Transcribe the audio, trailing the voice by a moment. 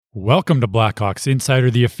Welcome to Blackhawks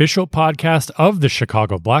Insider, the official podcast of the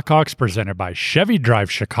Chicago Blackhawks, presented by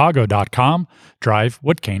ChevyDriveChicago.com. Drive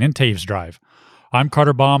what Kane and Taves drive. I'm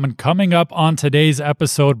Carter Baum, and coming up on today's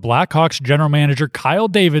episode, Blackhawks general manager Kyle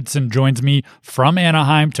Davidson joins me from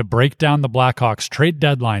Anaheim to break down the Blackhawks trade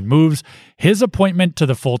deadline moves, his appointment to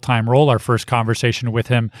the full-time role, our first conversation with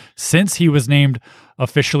him since he was named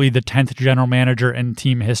officially the 10th general manager in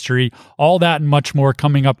team history. All that and much more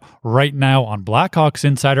coming up right now on Blackhawks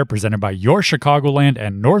Insider, presented by your Chicagoland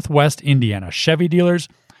and Northwest Indiana Chevy dealers.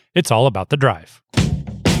 It's all about the drive.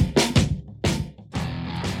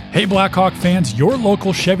 Hey Blackhawk fans, your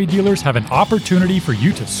local Chevy dealers have an opportunity for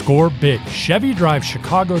you to score big.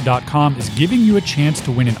 ChevyDriveChicago.com is giving you a chance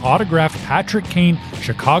to win an autographed Patrick Kane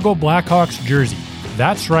Chicago Blackhawks jersey.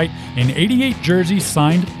 That's right, an 88 jersey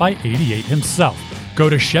signed by 88 himself. Go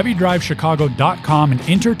to ChevyDriveChicago.com and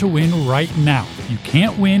enter to win right now. You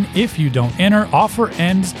can't win if you don't enter. Offer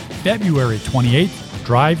ends February 28th.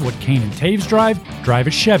 Drive what Kane and Taves drive. Drive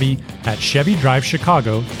a Chevy at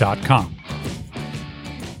ChevyDriveChicago.com.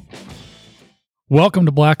 Welcome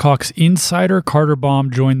to Blackhawks Insider. Carter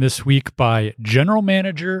Baum joined this week by General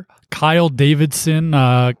Manager Kyle Davidson.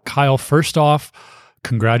 Kyle, first off,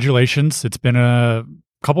 congratulations. It's been a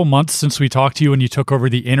couple months since we talked to you when you took over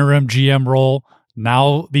the interim GM role,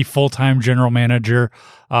 now the full-time General Manager.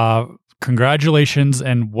 Congratulations,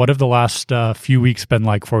 and what have the last few weeks been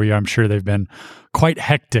like for you? I'm sure they've been quite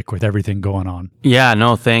hectic with everything going on. Yeah,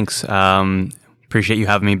 no, thanks. Appreciate you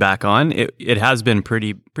having me back on. It has been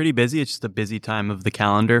pretty busy. It's just a busy time of the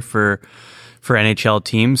calendar for NHL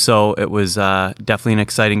teams. So it was definitely an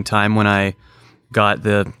exciting time when I got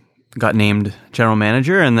named general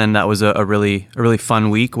manager, and then that was a really fun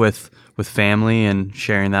week with family and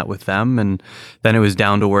sharing that with them. And then it was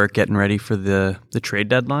down to work getting ready for the trade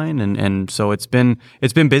deadline. And so it's been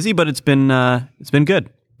busy, but it's been good.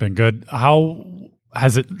 Been good. How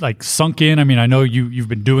has it sunk in? I mean, I know you've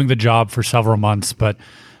been doing the job for several months, but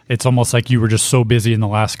it's almost like you were just so busy in the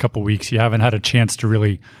last couple of weeks. You haven't had a chance to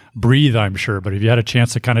really breathe, I'm sure. But have you had a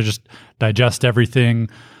chance to kind of just digest everything,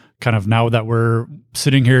 kind of now that we're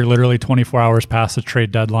sitting here literally 24 hours past the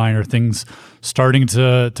trade deadline? Are things starting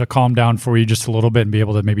to calm down for you just a little bit and be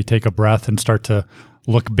able to maybe take a breath and start to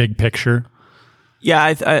look big picture?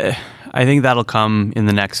 Yeah, I think that'll come in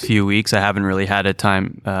the next few weeks. I haven't really had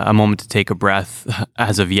a moment to take a breath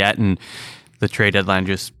as of yet, and the trade deadline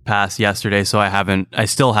just passed yesterday, so I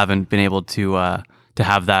still haven't been able to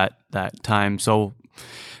have that time. So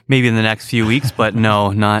maybe in the next few weeks, but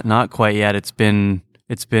no, not quite yet. It's been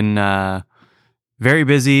very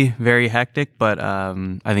busy, very hectic, but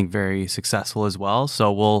I think very successful as well.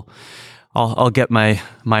 So I'll get my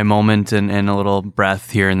moment and a little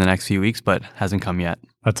breath here in the next few weeks, but hasn't come yet.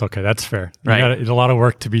 That's okay. That's fair. Right. It's a lot of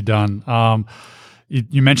work to be done.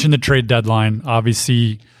 You mentioned the trade deadline.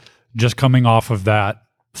 Obviously, just coming off of that,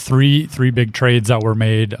 three big trades that were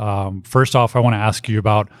made. First off, I want to ask you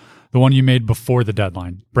about the one you made before the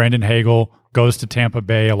deadline. Brandon Hagel goes to Tampa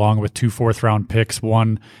Bay along with 2 fourth-round picks,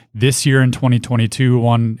 one this year in 2022,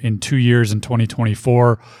 one in 2 years in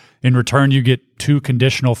 2024. In return, you get 2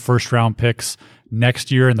 conditional first-round picks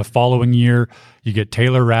next year and the following year. You get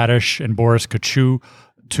Taylor Radish and Boris Kachuk,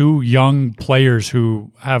 2 young players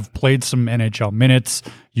who have played some NHL minutes.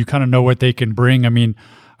 You kind of know what they can bring. I mean,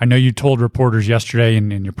 I know you told reporters yesterday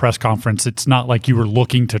in your press conference, it's not like you were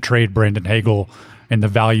looking to trade Brandon Hagel and the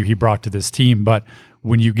value he brought to this team, but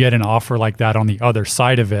when you get an offer like that on the other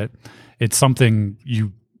side of it, it's something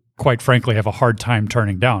you quite frankly have a hard time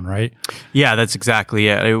turning down, right? Yeah, that's exactly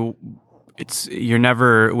it. You're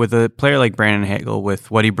never, with a player like Brandon Hagel, with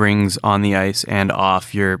what he brings on the ice and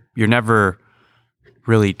off, you're never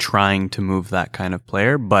really trying to move that kind of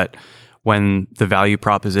player. But when the value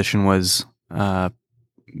proposition was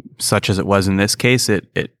such as it was in this case,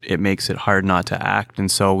 it makes it hard not to act. And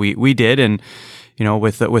so we did, and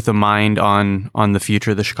with a mind on the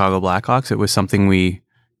future of the Chicago Blackhawks, it was something we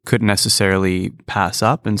couldn't necessarily pass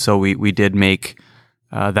up. And so we did make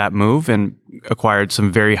that move and acquired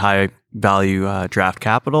some very high value draft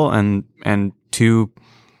capital and 2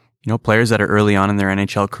 players that are early on in their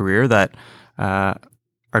NHL career that are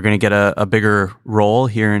going to get a bigger role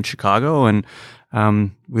here in Chicago, and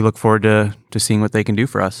we look forward to seeing what they can do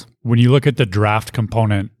for us. When you look at the draft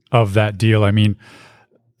component of that deal, I mean,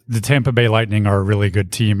 the Tampa Bay Lightning are a really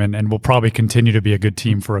good team and will probably continue to be a good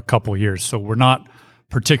team for a couple years. So we're not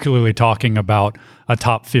particularly talking about a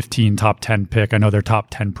top 15, top 10 pick. I know they're top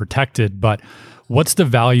 10 protected, but what's the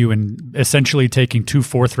value in essentially taking 2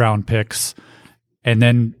 fourth-round picks and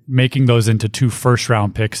then making those into 2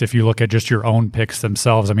 first-round picks, if you look at just your own picks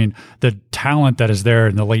themselves. I mean, the talent that is there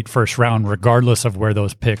in the late first round, regardless of where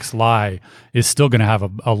those picks lie, is still going to have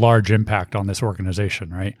a large impact on this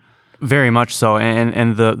organization, right? Very much so.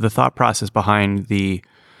 And the thought process behind the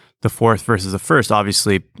fourth versus the first,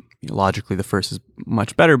 obviously, logically, the first is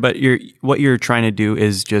much better, but what you're trying to do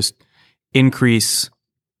is just increase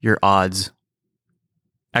your odds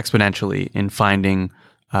exponentially in finding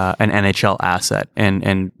an NHL asset.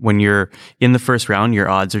 And when you're in the first round, your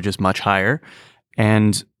odds are just much higher.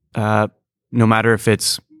 And no matter if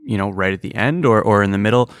it's, right at the end or in the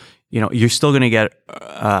middle, you're still going to get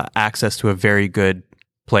access to a very good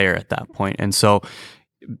player at that point. And so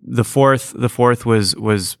the fourth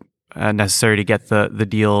was necessary to get the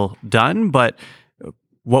deal done. But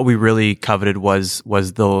what we really coveted was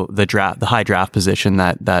the high draft position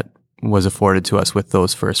that was afforded to us with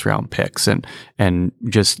those first round picks, and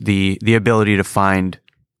just the ability to find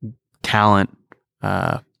talent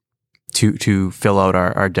to fill out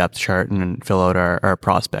our depth chart and fill out our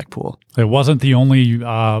prospect pool. It wasn't the only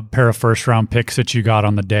pair of first round picks that you got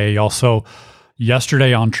on the day. Also,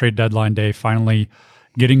 yesterday on trade deadline day, finally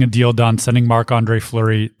getting a deal done, sending Marc-Andre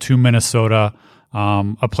Fleury to Minnesota,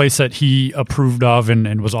 a place that he approved of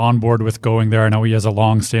and was on board with going there. I know he has a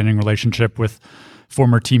long-standing relationship with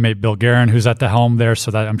former teammate Bill Guerin, who's at the helm there,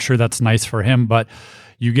 so that I'm sure that's nice for him. But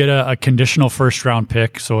you get a conditional first-round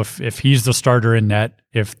pick, so if he's the starter in net,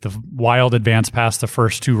 if the Wild advance past the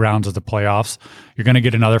first 2 rounds of the playoffs, you're going to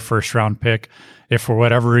get another first-round pick. If for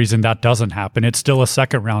whatever reason that doesn't happen, it's still a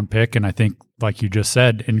second-round pick, and I think, like you just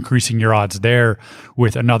said, increasing your odds there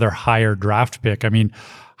with another higher draft pick. I mean,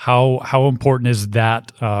 how important is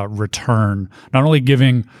that return? Not only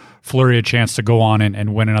giving Fleury a chance to go on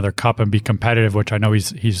and win another cup and be competitive, which I know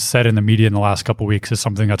he's said in the media in the last couple of weeks is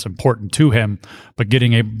something that's important to him, but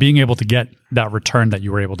being able to get that return that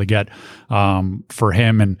you were able to get for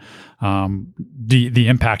him, and the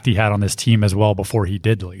impact he had on this team as well before he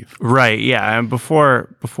did leave. Right. Yeah. And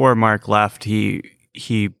before Mark left,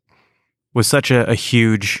 he was such a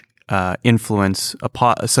huge influence,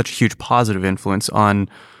 such a huge positive influence on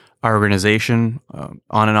our organization,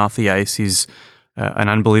 on and off the ice. He's an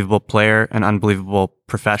unbelievable player, an unbelievable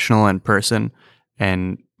professional and person,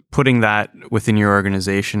 and putting that within your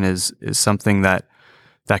organization is something that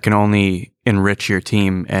can only enrich your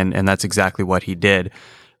team, and that's exactly what he did.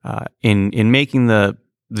 In making the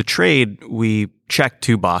trade, we checked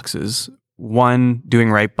 2 boxes. One,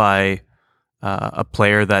 doing right by a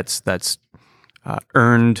player that's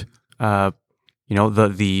earned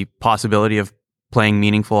the possibility of playing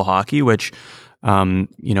meaningful hockey, which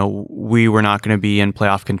we were not going to be in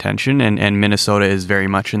playoff contention, and Minnesota is very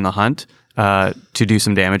much in the hunt to do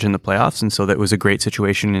some damage in the playoffs, and so that was a great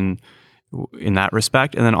situation in that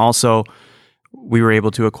respect. And then also, we were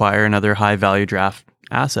able to acquire another high value draft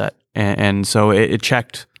asset, and so it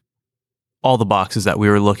checked all the boxes that we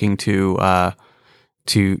were looking to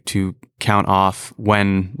count off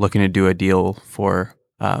when looking to do a deal for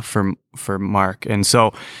Mark. And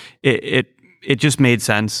so it just made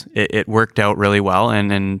sense. It worked out really well,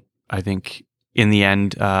 and I think in the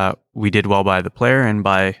end we did well by the player and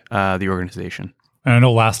by the organization. And I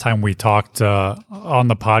know last time we talked on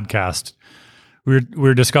the podcast, we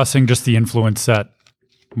were discussing just the influence that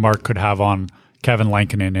Mark could have on Kevin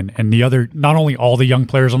Lankinen and the other, not only all the young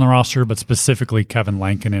players on the roster, but specifically Kevin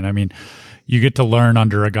Lankinen. I mean, you get to learn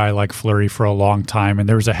under a guy like Fleury for a long time, and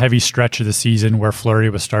there was a heavy stretch of the season where Fleury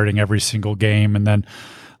was starting every single game, and then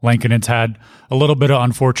Lankinen's had a little bit of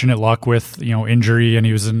unfortunate luck with injury, and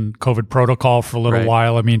he was in COVID protocol for a little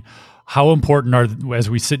while. I mean, how important as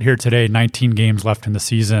we sit here today, 19 games left in the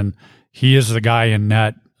season, he is the guy in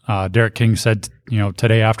net. Derek King said,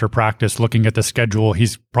 today after practice, looking at the schedule,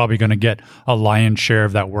 he's probably going to get a lion's share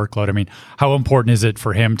of that workload. I mean, how important is it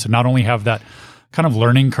for him to not only have that kind of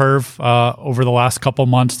learning curve over the last couple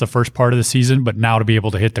months, the first part of the season, but now to be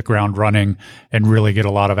able to hit the ground running and really get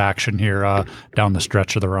a lot of action here down the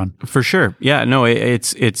stretch of the run? For sure. Yeah, no,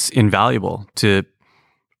 it's invaluable to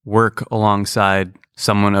work alongside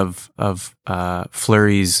someone of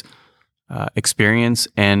Fleury's experience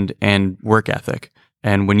and work ethic.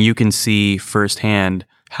 And when you can see firsthand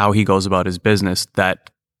how he goes about his business, that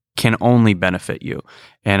can only benefit you.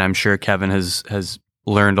 And I'm sure Kevin has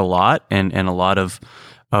learned a lot, and a lot of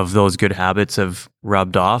those good habits have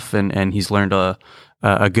rubbed off, and he's learned a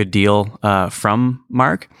good deal from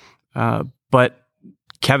Mark. But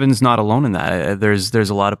Kevin's not alone in that. There's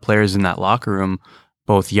a lot of players in that locker room,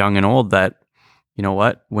 both young and old, that,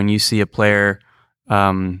 when you see a player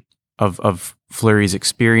of Fleury's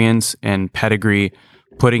experience and pedigree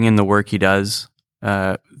putting in the work he does,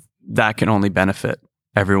 that can only benefit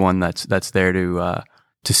everyone that's there to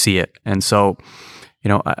see it. And so,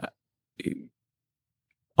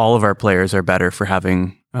 all of our players are better for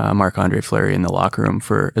having Marc-Andre Fleury in the locker room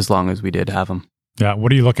for as long as we did have him. Yeah.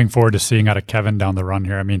 What are you looking forward to seeing out of Kevin down the run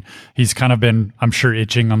here? I mean, he's kind of been, I'm sure,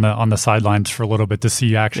 itching on the sidelines for a little bit to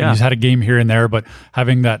see action. Yeah. He's had a game here and there, but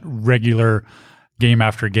having that regular game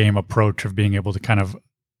after game approach of being able to kind of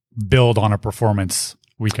build on a performance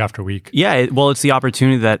week after week. Yeah. It's the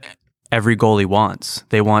opportunity that every goalie wants.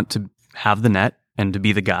 They want to have the net and to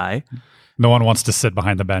be the guy. No one wants to sit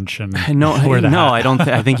behind the bench and wear the hat. I don't.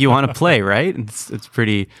 I think you want to play, right? It's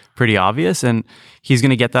pretty obvious, and he's going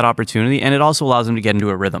to get that opportunity, and it also allows him to get into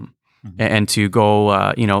a rhythm and to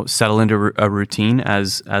go, settle into a routine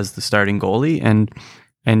as the starting goalie,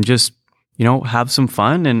 and just have some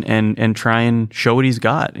fun and try and show what he's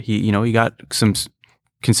got. He got some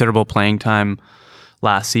considerable playing time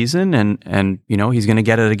last season, and he's going to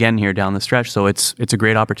get it again here down the stretch. So it's a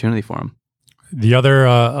great opportunity for him. The other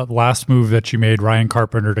last move that you made, Ryan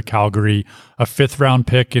Carpenter to Calgary, a 5th round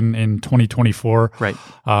pick in 2024. Right.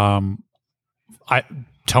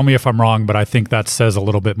 Tell me if I'm wrong, but I think that says a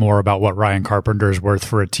little bit more about what Ryan Carpenter is worth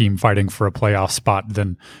for a team fighting for a playoff spot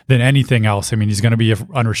than anything else. I mean, he's going to be an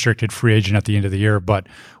unrestricted free agent at the end of the year, but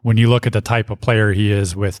when you look at the type of player he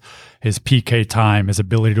is with his PK time, his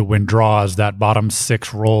ability to win draws, that bottom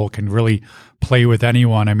 6 role, can really play with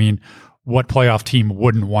anyone. I mean, what playoff team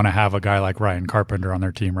wouldn't want to have a guy like Ryan Carpenter on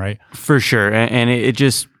their team, right? For sure. And it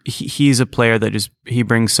just, he's a player that he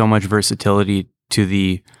brings so much versatility to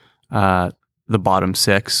the bottom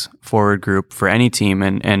 6 forward group for any team.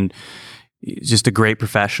 And just a great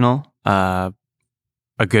professional, a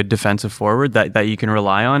good defensive forward that you can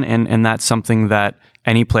rely on. And that's something that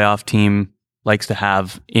any playoff team likes to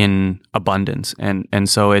have in abundance. And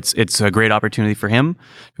so it's a great opportunity for him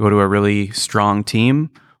to go to a really strong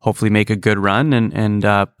team, hopefully make a good run and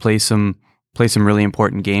play some really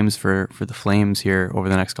important games for the Flames here over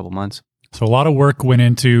the next couple months. So a lot of work went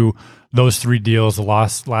into those 3 deals the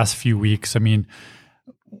last few weeks. I mean,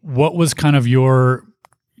 what was kind of your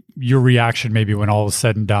reaction maybe when all was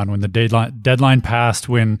said and done, when the deadline passed,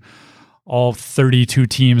 when all 32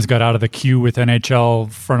 teams got out of the queue with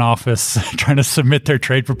NHL front office trying to submit their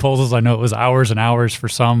trade proposals? I know it was hours and hours for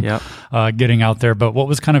some getting out there, but what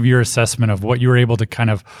was kind of your assessment of what you were able to kind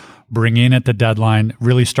of bring in at the deadline,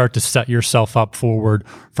 really start to set yourself up forward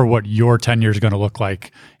for what your tenure is going to look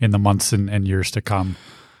like in the months and years to come?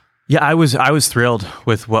 Yeah, I was thrilled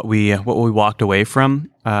with what we walked away from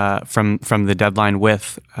the deadline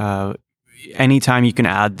with. Anytime you can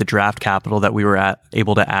add the draft capital that we were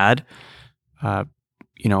able to add,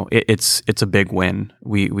 it's a big win.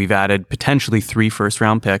 We've added potentially 3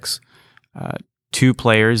 first-round picks, 2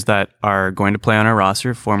 players that are going to play on our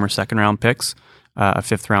roster, former second-round picks, a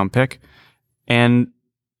 5th-round pick, and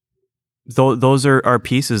those are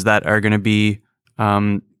pieces that are going to be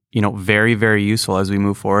very, very useful as we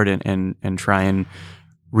move forward and try and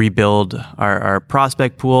rebuild our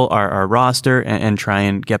prospect pool, our roster, and try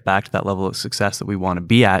and get back to that level of success that we want to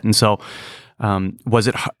be at. And so, was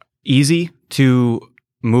it easy to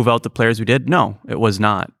move out the players we did? No, it was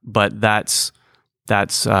not. But that's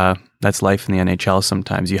life in the NHL.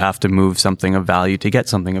 Sometimes you have to move something of value to get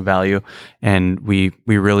something of value, and we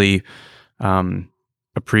really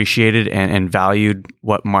appreciated and valued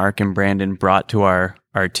what Mark and Brandon brought to our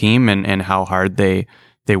team and how hard they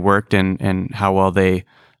worked and how well they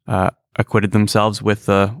acquitted themselves with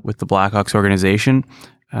the Blackhawks organization.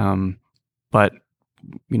 But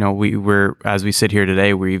we're, as we sit here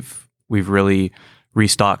today, we've really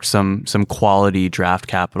restocked some quality draft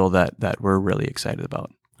capital that we're really excited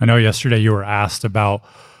about. I know yesterday you were asked about,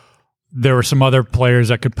 there were some other players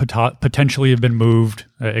that could potentially have been moved,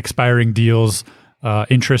 expiring deals,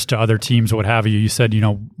 interest to other teams, what have you. You said,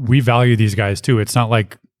 we value these guys too. It's not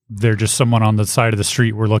like they're just someone on the side of the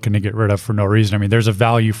street we're looking to get rid of for no reason. I mean, there's a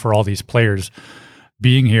value for all these players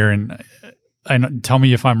being here. And tell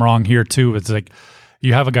me if I'm wrong here too. It's like,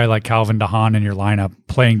 you have a guy like Calvin DeHaan in your lineup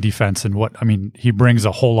playing defense, and he brings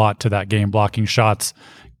a whole lot to that game, blocking shots,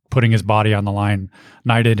 putting his body on the line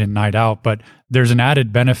night in and night out. But there's an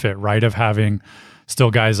added benefit, right, of having still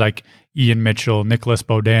guys like Ian Mitchell, Nicholas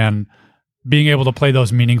Beaudin, being able to play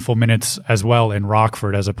those meaningful minutes as well in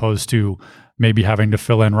Rockford, as opposed to maybe having to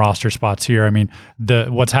fill in roster spots here. I mean,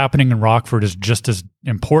 what's happening in Rockford is just as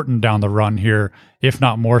important down the run here, if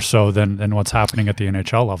not more so than what's happening at the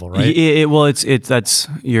NHL level, right?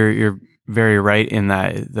 You're very right in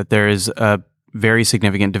that there is a very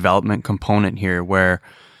significant development component here where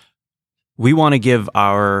we want to give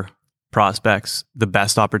our prospects the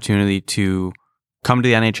best opportunity to come to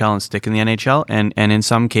the NHL and stick in the NHL. And in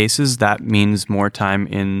some cases, that means more time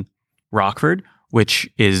in Rockford, which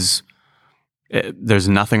is, there's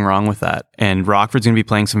nothing wrong with that. And Rockford's going to be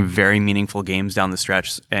playing some very meaningful games down the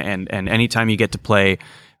stretch. And anytime you get to play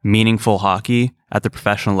meaningful hockey at the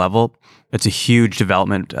professional level, it's a huge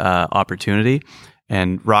development opportunity.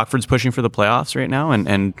 And Rockford's pushing for the playoffs right now.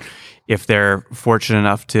 And if they're fortunate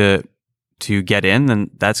enough to get in, then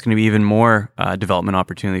that's going to be even more development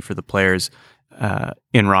opportunity for the players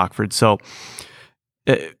in Rockford. So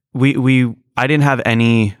I didn't have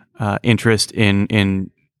any interest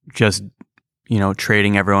in just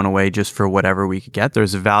trading everyone away just for whatever we could get.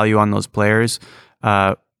 There's a value on those players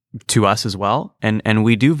to us as well, and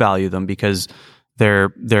we do value them because they're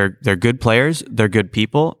good players, they're good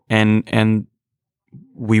people, and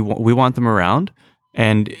we want them around.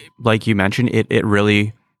 And like you mentioned, it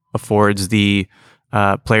really affords the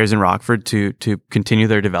players in Rockford to continue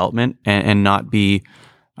their development and not be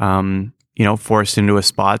forced into a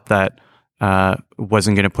spot that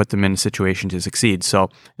wasn't going to put them in a situation to succeed. So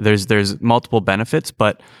there's multiple benefits,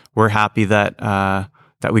 but we're happy that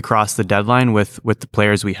we crossed the deadline with the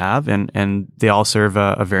players we have, and they all serve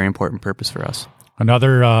a very important purpose for us.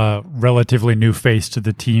 Another relatively new face to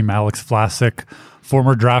the team, Alex Vlasic,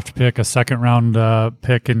 former draft pick, a second round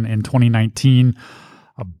pick in 2019,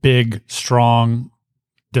 a big, strong,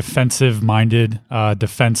 defensive-minded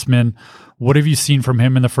defenseman. What have you seen from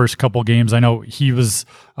him in the first couple games? I know he was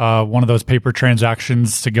one of those paper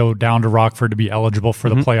transactions to go down to Rockford to be eligible for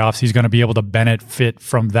the playoffs. He's going to be able to benefit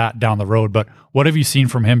from that down the road. But what have you seen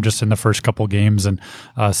from him just in the first couple games and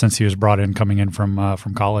since he was brought in coming in from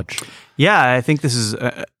college? Yeah, I think this is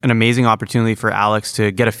an amazing opportunity for Alex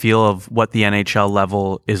to get a feel of what the NHL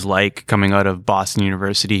level is like coming out of Boston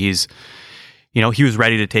University. He was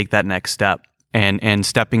ready to take that next step, and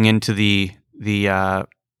stepping into the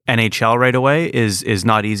NHL right away is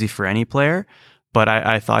not easy for any player, but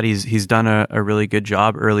I thought he's done a really good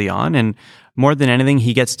job early on, and more than anything,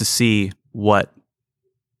 he gets to see what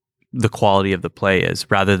the quality of the play is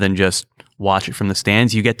rather than just watch it from the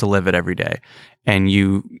stands. You get to live it every day, and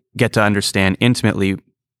you get to understand intimately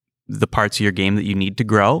the parts of your game that you need to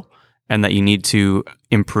grow and that you need to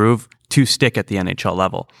improve to stick at the NHL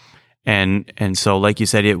level. And so, like you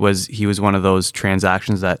said, he was one of those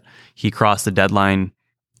transactions that he crossed the deadline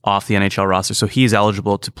off the NHL roster. So he's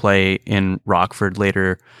eligible to play in Rockford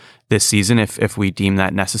later this season if we deem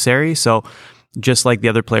that necessary. So just like the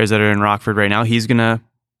other players that are in Rockford right now, he's going to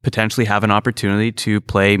potentially have an opportunity to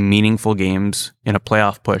play meaningful games in a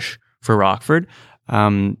playoff push for Rockford.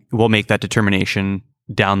 We'll make that determination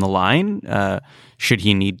down the line should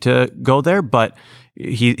he need to go there, but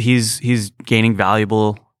he's gaining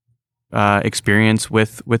valuable experience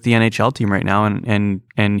with the NHL team right now,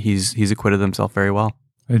 and he's acquitted himself very well.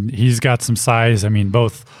 And he's got some size. I mean,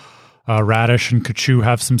 both Radish and Kachuk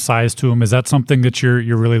have some size to him. Is that something that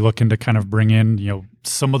you're really looking to kind of bring in?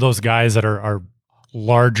 Some of those guys that are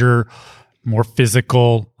larger, more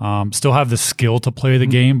physical, still have the skill to play the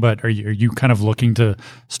game, but are you kind of looking to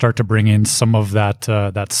start to bring in some of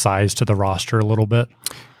that size to the roster a little bit?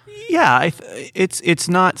 Yeah, it's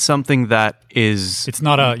not something that is. It's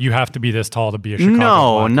not you have to be this tall to be a Chicago.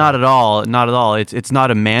 No, Blackhawk. not at all. Not at all. It's not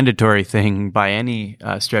a mandatory thing by any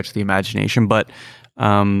stretch of the imagination, but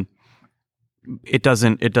it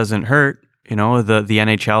doesn't hurt. The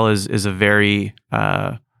NHL is a very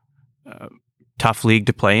tough league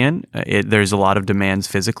to play in. There's a lot of demands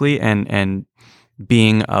physically, and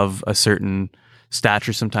being of a certain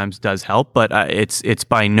stature sometimes does help, but it's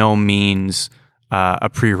by no means a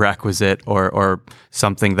prerequisite or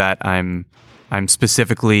something that I'm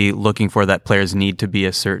specifically looking for, that players need to be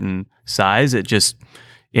a certain size.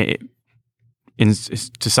 To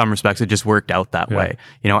some respects, it just worked out that way.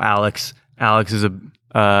 Alex is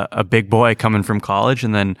a big boy coming from college,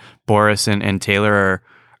 and then Boris and Taylor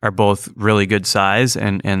are both really good size,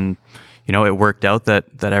 and it worked out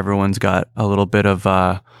that everyone's got a little bit of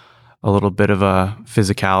a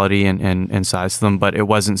physicality and size to them, but it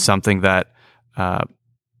wasn't something that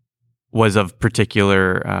was of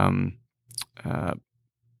particular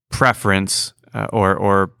preference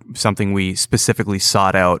or something we specifically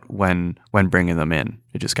sought out when bringing them in.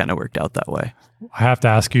 It just kind of worked out that way. I have to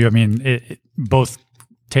ask you, I mean, both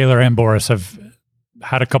Taylor and Boris have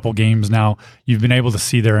had a couple games now. You've been able to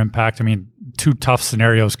see their impact. I mean, two tough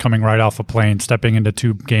scenarios coming right off a plane, stepping into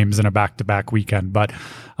two games in a back-to-back weekend. But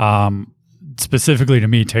specifically to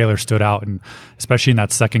me, Taylor stood out, and especially in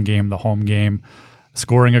that second game, the home game,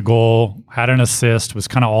 scoring a goal, had an assist, was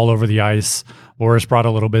kind of all over the ice. Boris brought a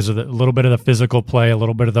little bit of the physical play, a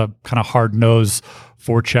little bit of the kind of hard nose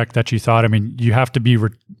forecheck that you thought. I mean, you have to be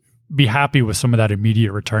be happy with some of that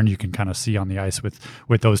immediate return you can kind of see on the ice with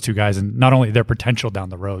those two guys, and not only their potential down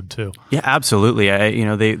the road too. Yeah, absolutely.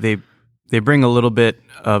 They bring a little bit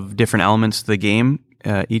of different elements to the game,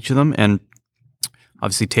 each of them, and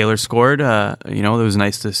obviously Taylor scored. It was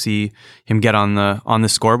nice to see him get on the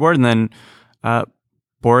scoreboard, and then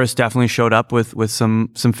Boris definitely showed up with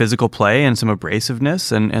some physical play and some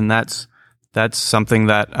abrasiveness, and that's something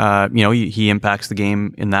that he impacts the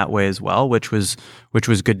game in that way as well, which was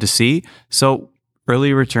good to see. So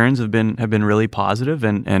early returns have been really positive,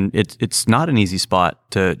 and it's not an easy spot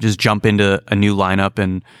to just jump into a new lineup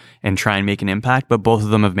and try and make an impact, but both of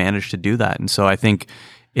them have managed to do that, and so I think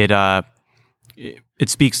it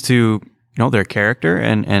speaks to their character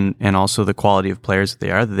and also the quality of players that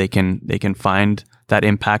they are, that they can find that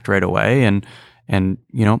impact right away, and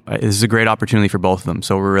this is a great opportunity for both of them,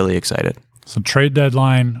 so we're really excited. So trade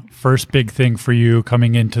deadline, first big thing for you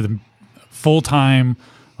coming into the full-time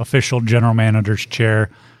official general manager's chair.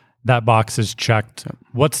 That box is checked.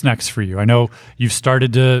 What's next for you? I know you've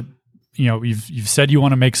started to, you've said you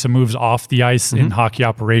want to make some moves off the ice in hockey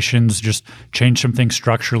operations, just change some things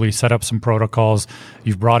structurally, set up some protocols.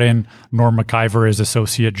 You've brought in Norm McIver as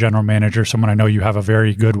associate general manager, someone I know you have a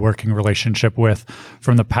very good working relationship with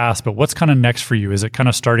from the past. But what's kind of next for you? Is it kind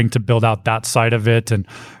of starting to build out that side of it and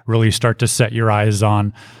really start to set your eyes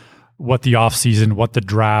on what the offseason, what the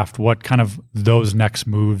draft, what kind of those next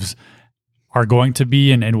moves are going to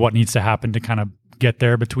be, and what needs to happen to kind of get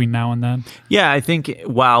there between now and then? Yeah, I think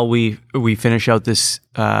while we finish out this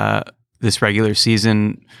regular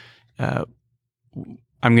season, I'm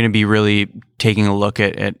going to be really taking a look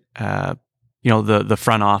at the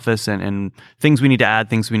front office and things we need to add,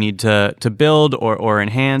 things we need to build or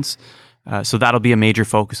enhance. So that'll be a major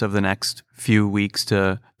focus of the next few weeks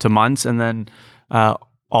to months, and then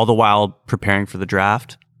all the while preparing for the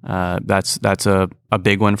draft. That's a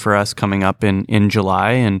big one for us coming up in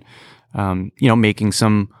July, and making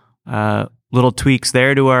some little tweaks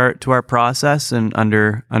there to our process, and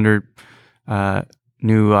under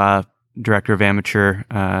new director of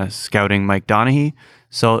amateur scouting, Mike Donaghy.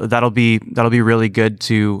 So that'll be really good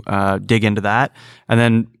to dig into that, and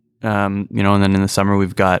then and then in the summer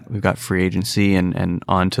we've got free agency and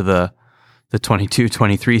on to the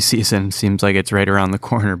 22-23 season. Seems like it's right around the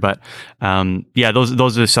corner, but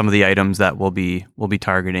those are some of the items that we'll be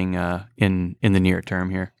targeting in the near term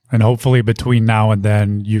here. And hopefully between now and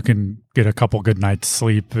then you can get a couple good nights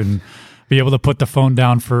sleep and be able to put the phone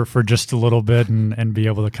down for just a little bit and be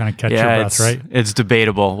able to kind of catch your breath, right? It's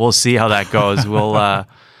debatable. We'll see how that goes.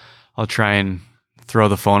 I'll try and throw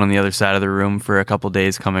the phone on the other side of the room for a couple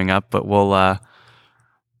days coming up, but we'll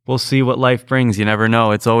see what life brings. You never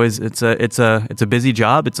know. It's a busy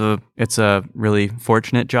job. It's a really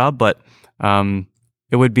fortunate job, but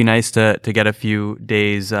it would be nice to get a few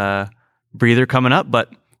days breather coming up, but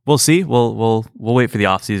we'll see. We'll wait for the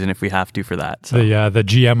off season if we have to for that. So. The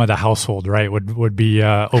GM of the household, right, would be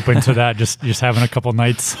open to that. just having a couple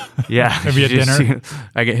nights. Yeah, maybe a dinner.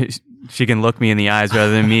 She can look me in the eyes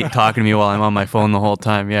rather than me talking to me while I'm on my phone the whole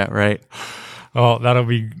time. Yeah, right. Well, that'll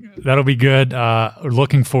be good.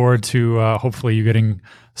 Looking forward to hopefully you getting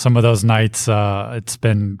some of those nights. It's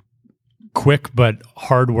been quick but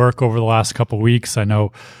hard work over the last couple of weeks. I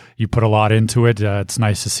know you put a lot into it. It's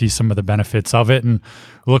nice to see some of the benefits of it, and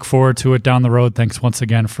look forward to it down the road. Thanks once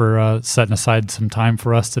again for setting aside some time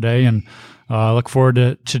for us today, and look forward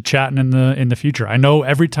to chatting in the future. I know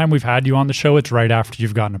every time we've had you on the show, it's right after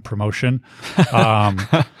you've gotten a promotion.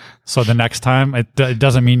 So the next time, it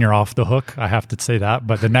doesn't mean you're off the hook. I have to say that,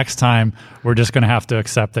 but the next time we're just going to have to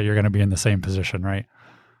accept that you're going to be in the same position, right?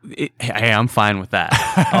 Hey, I'm fine with that.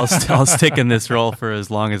 I'll stick in this role for as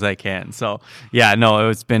long as I can. So yeah, no,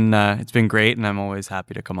 it's been great, and I'm always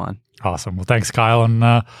happy to come on. Awesome. Well, thanks, Kyle,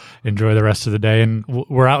 and enjoy the rest of the day. And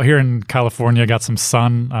we're out here in California, got some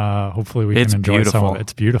sun. Hopefully we can enjoy some of it.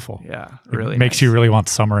 It's beautiful. Yeah, really. It makes you really want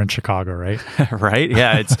summer in Chicago, right? Right?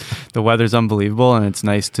 Yeah, the weather's unbelievable, and it's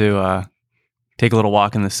nice to take a little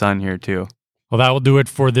walk in the sun here too. Well, that will do it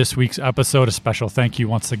for this week's episode. A special thank you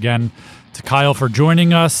once again to Kyle for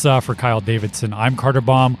joining us. For Kyle Davidson, I'm Carter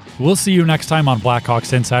Baum. We'll see you next time on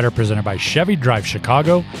Blackhawks Insider, presented by Chevy. Drive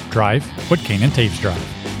Chicago. Drive what Kane and Taves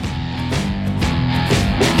drive.